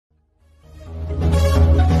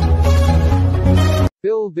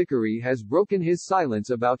Phil Vickery has broken his silence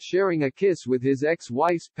about sharing a kiss with his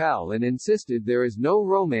ex-wife's pal and insisted there is no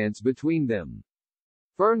romance between them.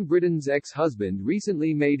 Fern Britton's ex-husband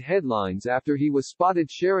recently made headlines after he was spotted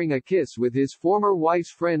sharing a kiss with his former wife's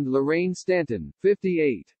friend Lorraine Stanton,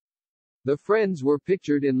 58. The friends were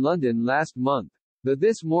pictured in London last month. The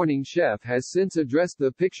This Morning chef has since addressed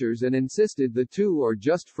the pictures and insisted the two are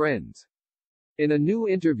just friends. In a new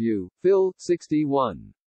interview, Phil,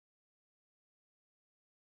 61,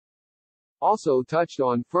 also touched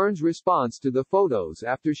on Fern's response to the photos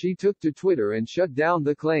after she took to Twitter and shut down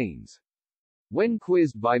the claims. When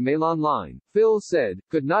quizzed by Mail Online, Phil said,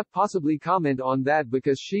 "Could not possibly comment on that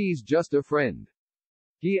because she's just a friend."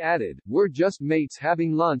 He added, "We're just mates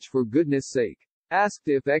having lunch for goodness sake." Asked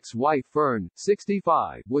if ex-wife Fern,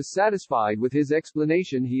 65, was satisfied with his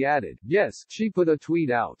explanation, he added, "Yes, she put a tweet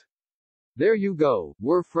out. There you go,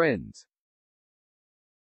 we're friends."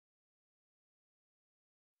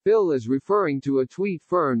 Phil is referring to a tweet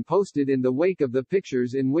Fern posted in the wake of the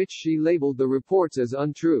pictures in which she labeled the reports as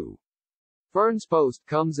untrue. Fern's post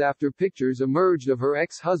comes after pictures emerged of her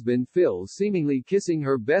ex-husband Phil seemingly kissing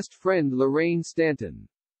her best friend Lorraine Stanton.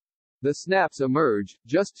 The snaps emerged,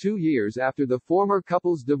 just 2 years after the former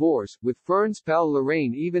couple's divorce, with Fern's pal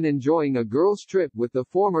Lorraine even enjoying a girls' trip with the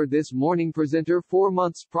former This Morning presenter 4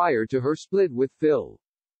 months prior to her split with Phil.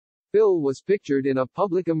 Phil was pictured in a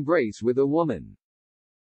public embrace with a woman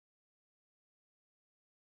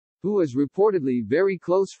who is reportedly very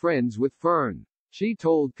close friends with Fern. She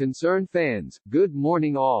told concerned fans, "Good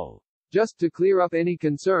morning all. Just to clear up any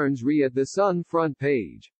concerns re at the Sun front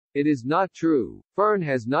page. It is not true." Fern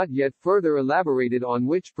has not yet further elaborated on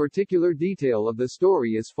which particular detail of the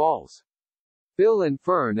story is false. Phil and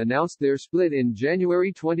Fern announced their split in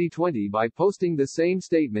January 2020 by posting the same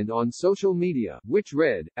statement on social media, which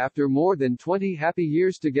read, "After more than 20 happy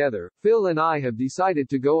years together, Phil and I have decided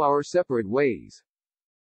to go our separate ways.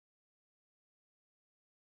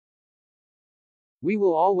 We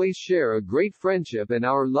will always share a great friendship and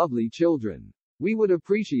our lovely children. We would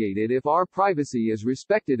appreciate it if our privacy is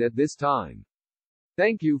respected at this time.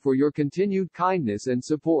 Thank you for your continued kindness and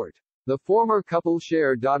support." The former couple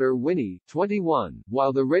share daughter Winnie, 21,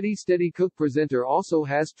 while the Ready Steady Cook presenter also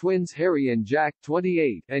has twins Harry and Jack,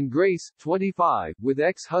 28, and Grace, 25, with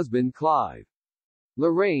ex-husband Clive.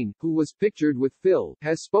 Lorraine, who was pictured with Phil,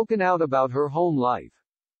 has spoken out about her home life.